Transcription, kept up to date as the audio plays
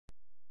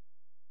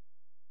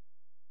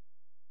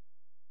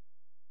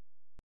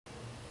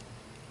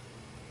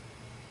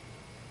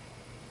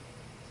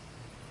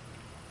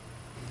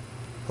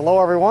Hello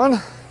everyone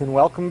and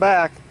welcome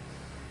back.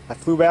 I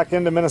flew back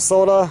into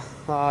Minnesota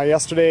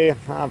yesterday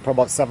probably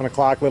about 7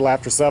 o'clock, a little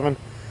after 7.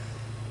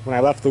 When I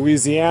left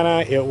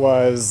Louisiana it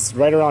was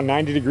right around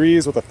 90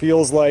 degrees with a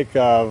feels like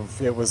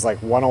it was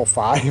like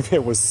 105.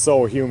 It was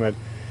so humid.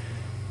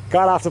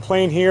 Got off the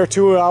plane here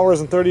 2 hours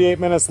and 38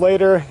 minutes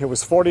later. It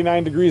was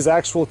 49 degrees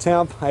actual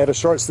temp. I had a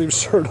short sleeve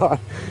shirt on.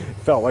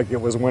 Felt like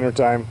it was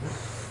wintertime.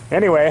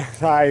 Anyway,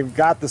 I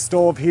got the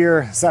stove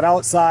here set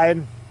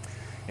outside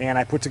and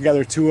I put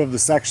together 2 of the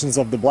sections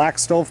of the black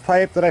stove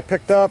pipe that I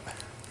picked up.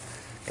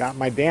 Got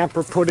my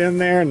damper put in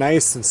there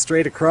nice and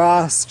straight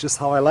across, just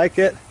how I like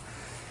it.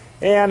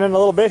 And in a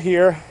little bit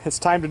here, it's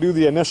time to do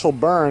the initial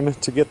burn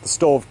to get the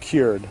stove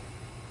cured.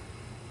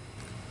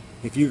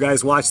 If you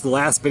guys watched the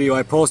last video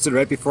I posted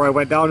right before I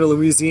went down to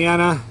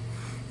Louisiana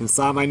and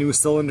saw my new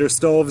cylinder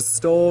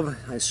stove,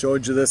 I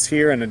showed you this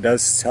here, and it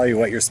does tell you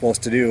what you're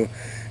supposed to do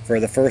for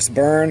the first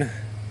burn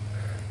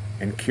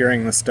and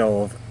curing the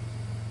stove.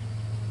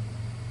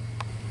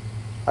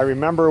 I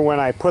remember when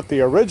I put the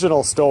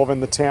original stove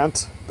in the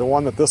tent, the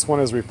one that this one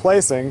is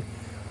replacing,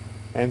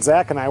 and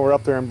Zach and I were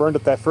up there and burned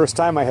it that first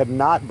time. I had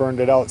not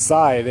burned it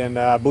outside, and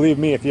believe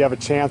me, if you have a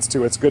chance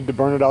to, it's good to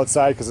burn it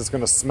outside because it's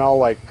going to smell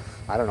like,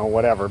 I don't know,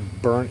 whatever,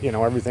 burn, you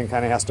know, everything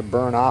kind of has to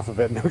burn off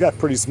of it, and it got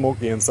pretty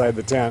smoky inside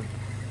the tent.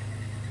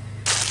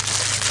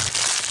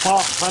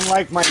 Well,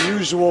 unlike my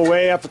usual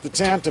way up at the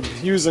tent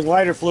of using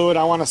lighter fluid,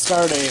 I want to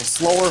start a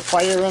slower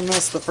fire in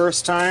this the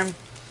first time.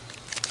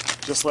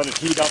 Just let it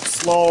heat up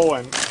slow,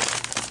 and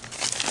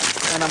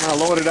I'm going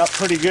to load it up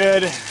pretty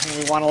good, and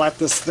we want to let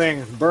this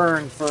thing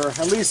burn for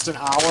at least an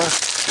hour.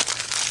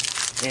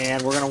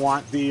 And we're going to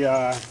want the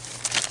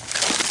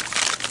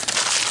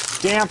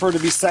damper to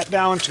be set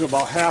down to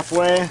about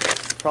halfway.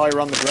 Probably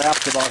run the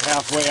draft about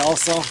halfway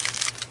also.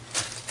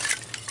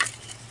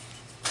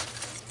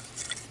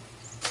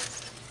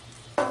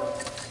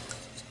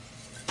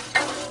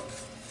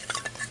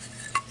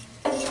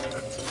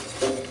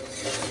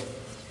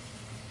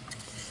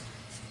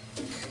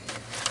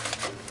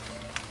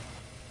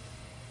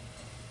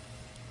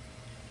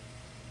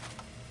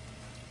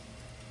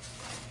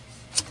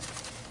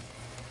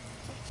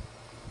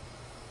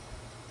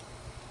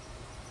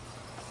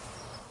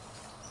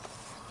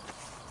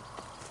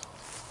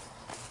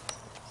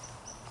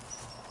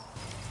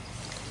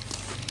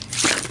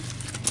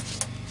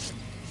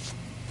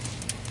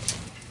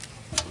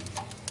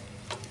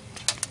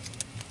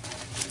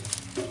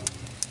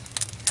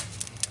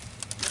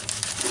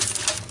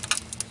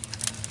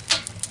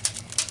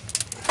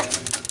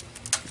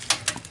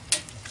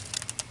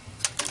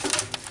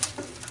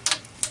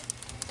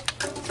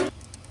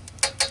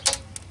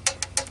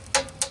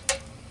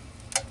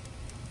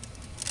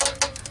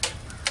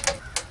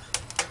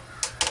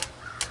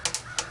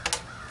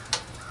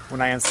 When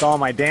I install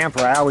my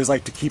damper, I always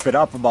like to keep it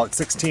up about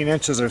 16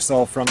 inches or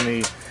so from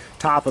the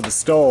top of the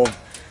stove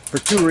for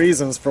 2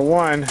 reasons. For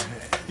one,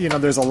 you know,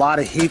 there's a lot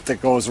of heat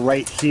that goes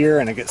right here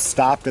and it gets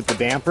stopped at the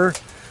damper,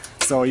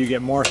 so you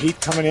get more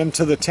heat coming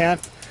into the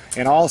tent.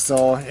 And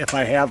also, if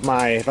I'm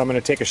going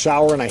to take a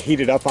shower and I heat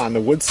it up on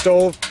the wood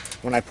stove,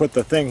 when I put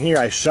the thing here,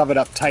 I shove it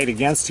up tight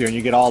against here and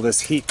you get all this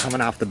heat coming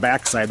off the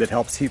backside that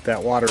helps heat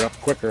that water up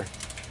quicker.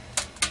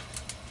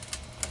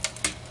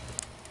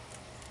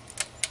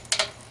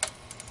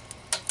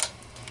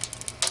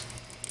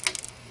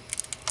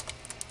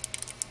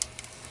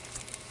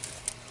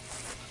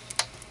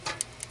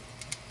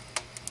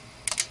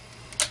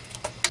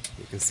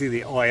 You can see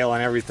the oil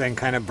and everything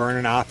kind of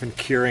burning off and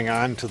curing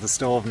onto the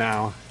stove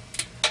now.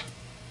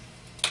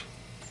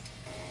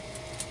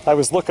 I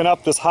was looking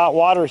up this hot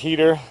water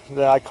heater,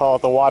 I call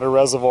it the water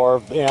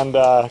reservoir, and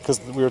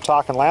because we were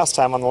talking last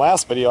time on the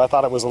last video, I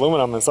thought it was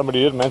aluminum, and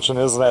somebody did mention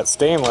is that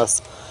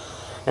stainless,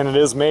 and it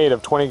is made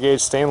of 20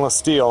 gauge stainless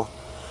steel.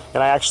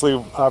 And I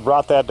actually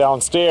brought that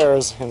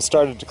downstairs and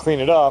started to clean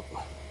it up.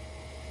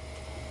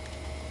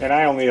 And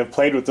I only have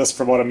played with this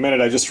for about a minute.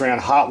 I just ran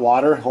hot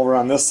water over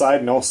on this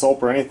side, no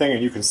soap or anything,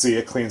 and you can see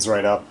it cleans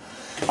right up.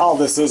 All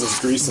this is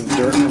grease and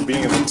dirt from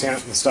being in the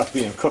tent and stuff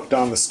being cooked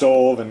on the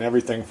stove and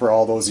everything for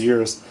all those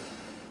years.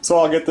 So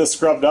I'll get this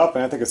scrubbed up,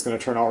 and I think it's going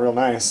to turn out real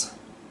nice.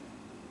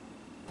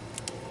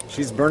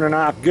 She's burning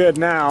off good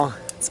now.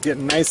 It's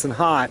getting nice and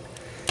hot.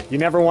 You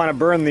never want to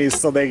burn these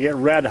so they get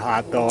red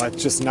hot, though.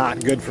 It's just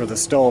not good for the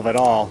stove at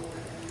all.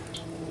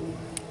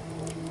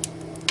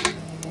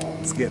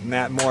 It's getting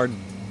that more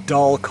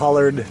dull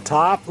colored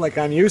top like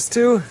I'm used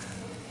to.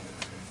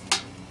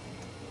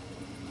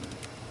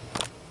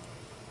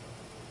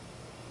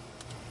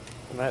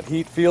 And that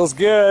heat feels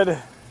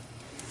good.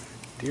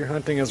 Deer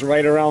hunting is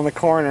right around the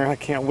corner. I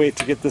can't wait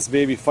to get this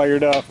baby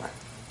fired up.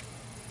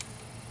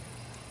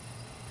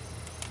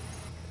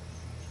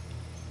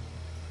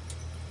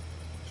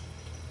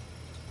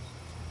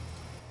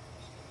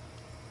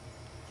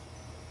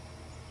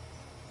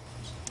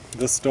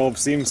 This stove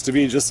seems to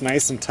be just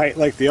nice and tight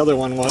like the other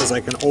one was.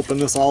 I can open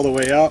this all the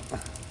way up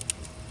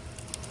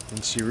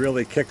and she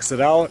really kicks it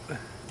out.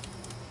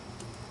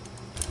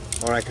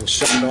 Or I can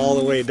shut it all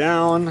the way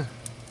down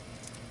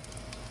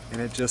and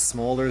it just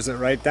smolders it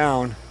right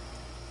down.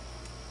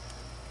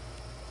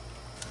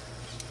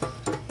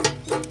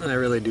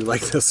 really do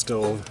like this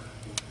stove.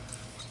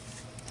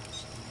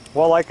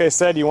 Well, like I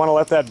said, you want to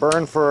let that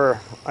burn for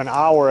an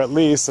hour at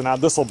least,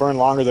 and this will burn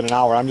longer than an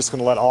hour. I'm just going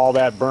to let all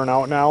that burn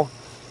out now.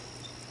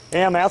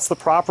 And that's the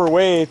proper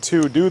way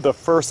to do the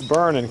first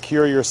burn and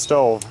cure your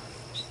stove.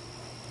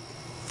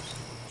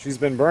 She's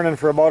been burning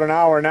for about an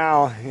hour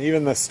now.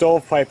 Even the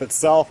stovepipe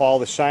itself, all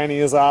the shiny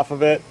is off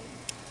of it.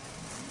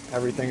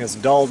 Everything is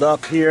dulled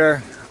up here.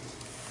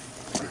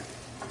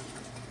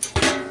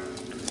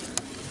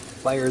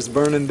 Fire's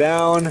burning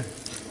down.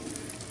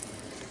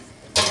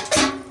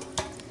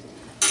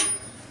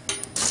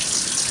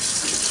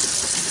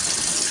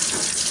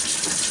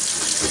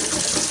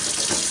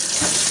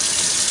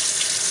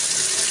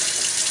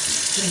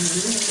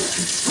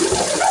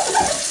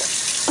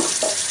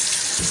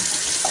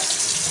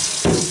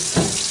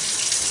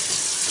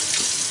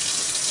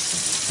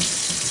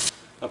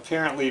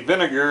 Apparently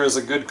vinegar is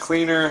a good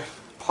cleaner,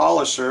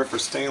 polisher for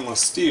stainless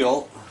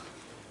steel.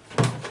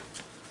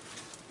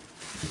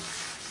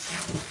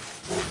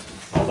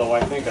 Although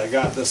I think I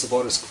got this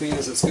about as clean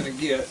as it's going to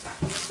get.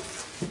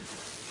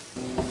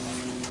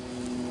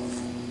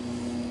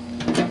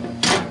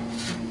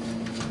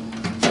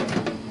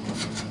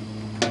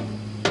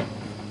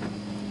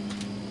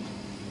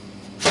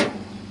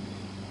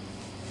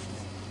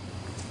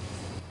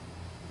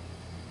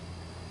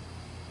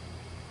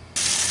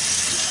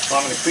 So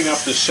I'm going to clean up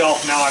the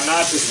shelf. Now I'm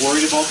not as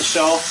worried about the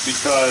shelf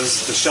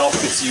because the shelf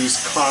gets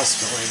used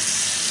constantly.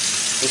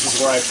 This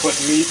is where I put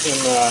meat in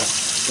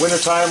the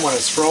wintertime when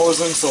it's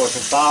frozen so it can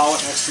thaw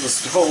out next to the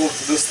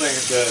stove. This thing,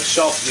 the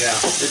shelf, yeah,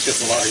 it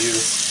gets a lot of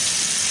use.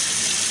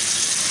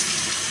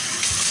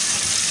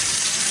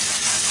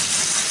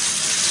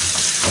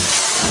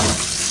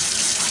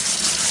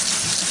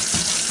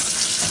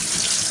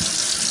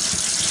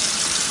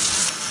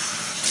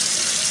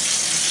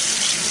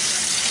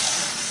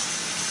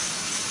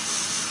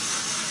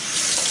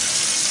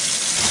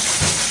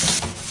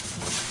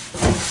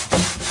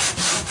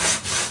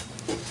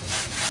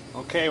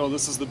 Okay, well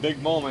this is the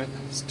big moment.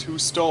 It's two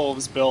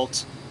stoves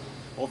built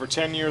over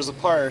 10 years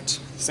apart,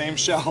 same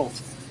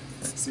shelf.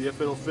 Let's see if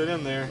it'll fit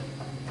in there.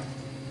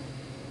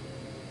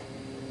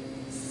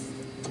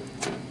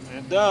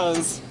 It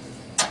does.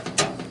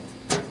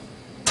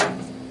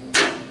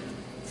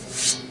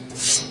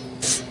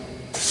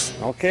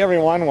 Okay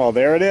everyone, well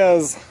there it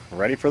is,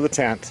 ready for the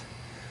tent.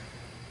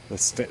 The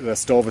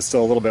stove is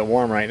still a little bit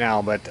warm right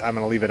now, but I'm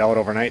going to leave it out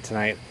overnight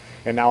tonight.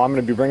 And now I'm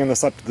going to be bringing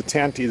this up to the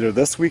tent either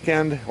this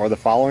weekend or the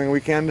following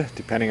weekend,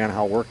 depending on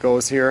how work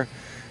goes here.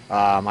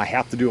 I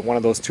have to do it one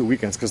of those 2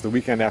 weekends because the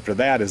weekend after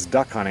that is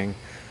duck hunting,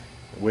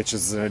 which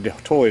is in a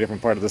totally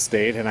different part of the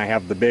state. And I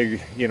have the big,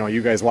 you know,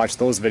 you guys watch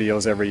those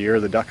videos every year,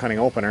 the duck hunting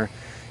opener.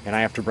 And I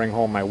have to bring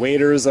home my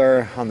waders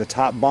are on the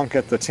top bunk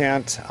at the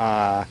tent.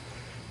 My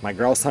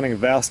grouse hunting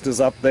vest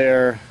is up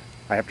there.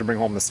 I have to bring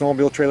home the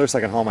snowmobile trailer so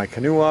I can haul my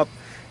canoe up.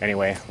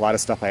 Anyway, a lot of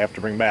stuff I have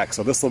to bring back.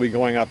 So this will be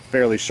going up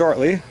fairly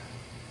shortly.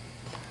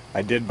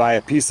 I did buy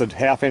a piece of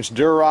 1/2-inch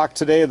Durarock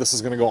today. This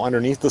is going to go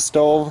underneath the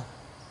stove.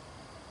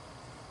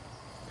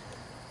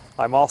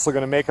 I'm also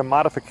going to make a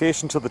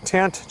modification to the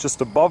tent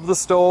just above the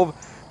stove.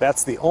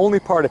 That's the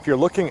only part, if you're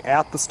looking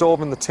at the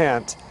stove in the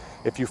tent,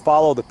 if you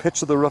follow the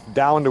pitch of the roof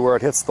down to where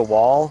it hits the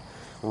wall,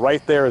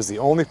 right there is the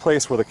only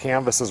place where the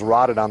canvas is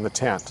rotted on the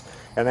tent.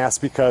 And that's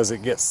because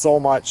it gets so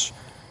much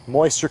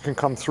moisture can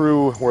come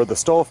through where the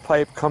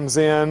stovepipe comes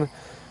in.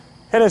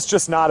 And it's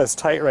just not as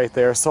tight right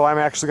there, so I'm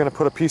actually going to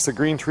put a piece of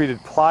green treated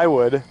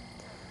plywood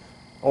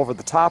over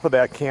the top of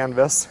that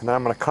canvas, and then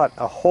I'm going to cut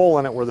a hole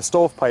in it where the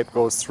stovepipe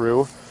goes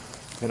through.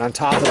 And on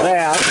top of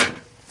that,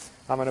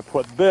 I'm going to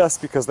put this,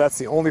 because that's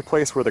the only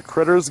place where the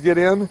critters get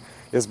in,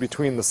 is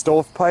between the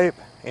stovepipe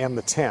and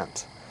the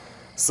tent.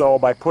 So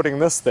by putting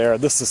this there,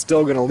 this is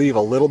still going to leave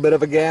a little bit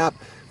of a gap,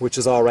 which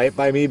is all right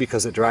by me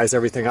because it dries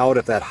everything out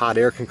if that hot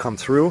air can come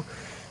through.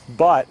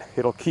 But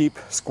it'll keep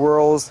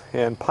squirrels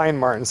and pine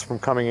martens from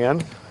coming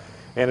in,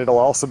 and it'll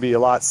also be a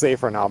lot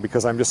safer now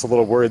because I'm just a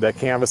little worried that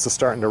canvas is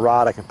starting to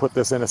rot. I can put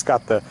this in. It's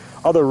got the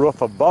other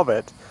roof above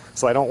it,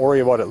 so I don't worry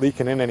about it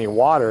leaking in any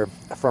water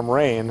from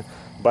rain,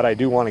 but I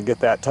do want to get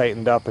that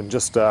tightened up and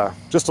just a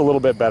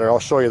little bit better. I'll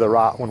show you the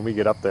rot when we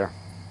get up there.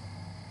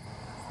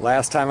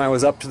 Last time I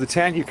was up to the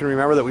tent, you can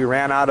remember that we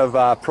ran out of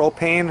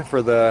propane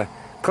for the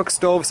cook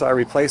stove, so I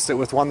replaced it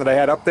with one that I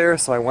had up there.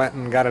 So I went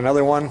and got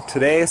another one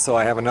today, so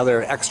I have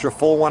another extra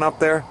full one up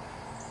there.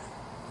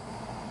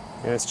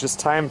 And it's just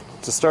time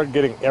to start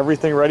getting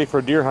everything ready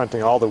for deer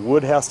hunting. All the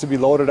wood has to be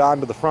loaded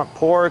onto the front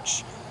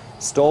porch.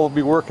 Stove will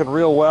be working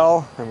real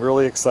well. I'm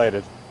really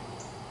excited.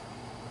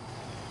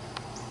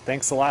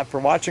 Thanks a lot for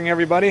watching,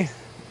 everybody.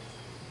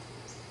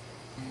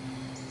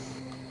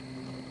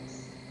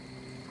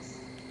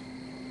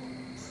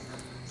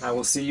 I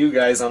will see you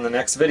guys on the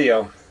next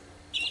video.